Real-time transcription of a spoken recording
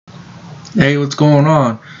Hey, what's going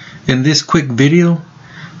on? In this quick video,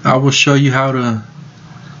 I will show you how to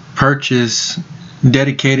purchase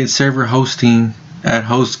dedicated server hosting at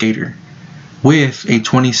HostGator with a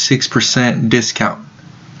 26% discount.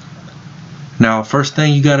 Now, first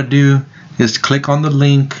thing you got to do is click on the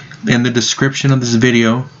link in the description of this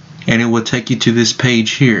video, and it will take you to this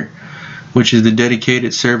page here, which is the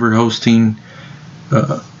dedicated server hosting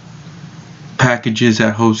packages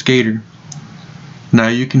at HostGator. Now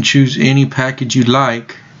you can choose any package you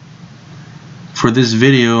like. For this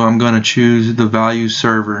video, I'm going to choose the value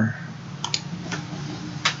server.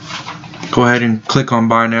 Go ahead and click on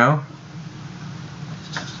buy now.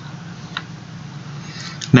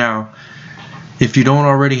 Now, if you don't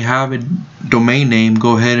already have a domain name,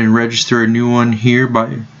 go ahead and register a new one here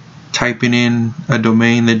by typing in a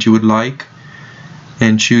domain that you would like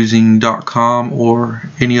and choosing .com or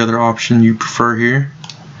any other option you prefer here.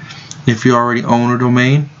 If you already own a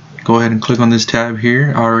domain, go ahead and click on this tab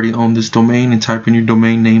here. I already own this domain, and type in your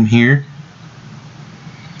domain name here.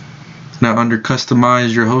 Now, under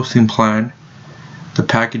customize your hosting plan, the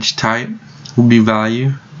package type will be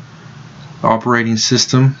value. Operating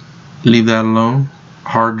system, leave that alone.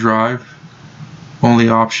 Hard drive, only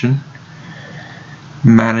option.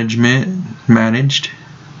 Management, managed.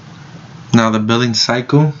 Now the billing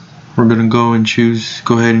cycle, we're gonna go ahead and choose a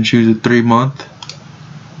 3-month.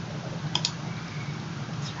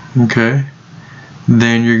 Okay,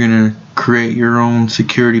 then you're gonna create your own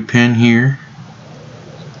security pin here,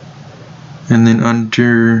 and then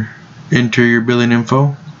enter your billing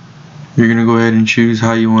info. You're gonna go ahead and choose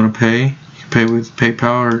how you want to pay. You pay with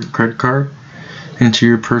PayPal or credit card. Enter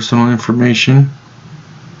your personal information.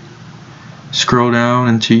 Scroll down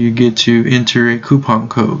until you get to enter a coupon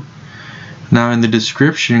code. Now in the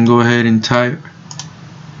description, go ahead and type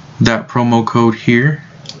that promo code here.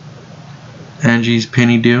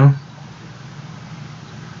 angiespennydeal.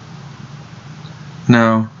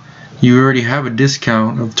 Now you already have a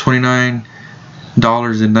discount of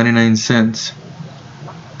 $29.99,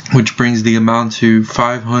 which brings the amount to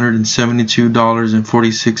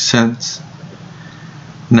 $572.46.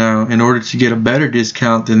 Now, in order to get a better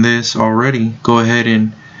discount than this already, go ahead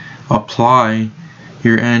and apply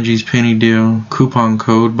your angiespennydeal coupon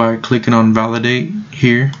code by clicking on validate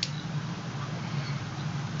here.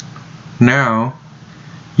 Now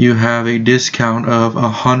you have a discount of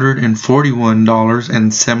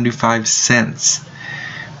 $141.75,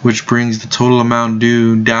 which brings the total amount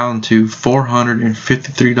due down to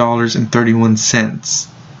 $453.31.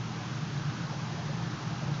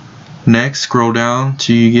 Next, scroll down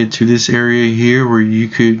till you get to this area here where you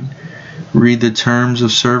could read the terms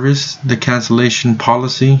of service, the cancellation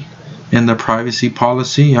policy, and the privacy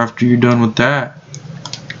policy. After you're done with that,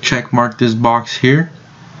 check mark this box here.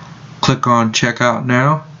 Click on checkout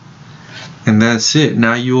now, and that's it.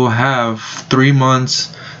 Now you will have 3 months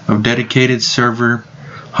of dedicated server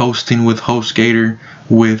hosting with HostGator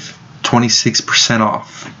with 26%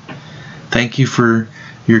 off. Thank you for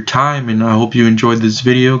your time, and I hope you enjoyed this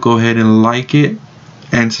video. Go ahead and like it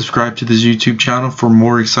and subscribe to this YouTube channel for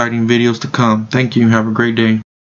more exciting videos to come. Thank you. Have a great day.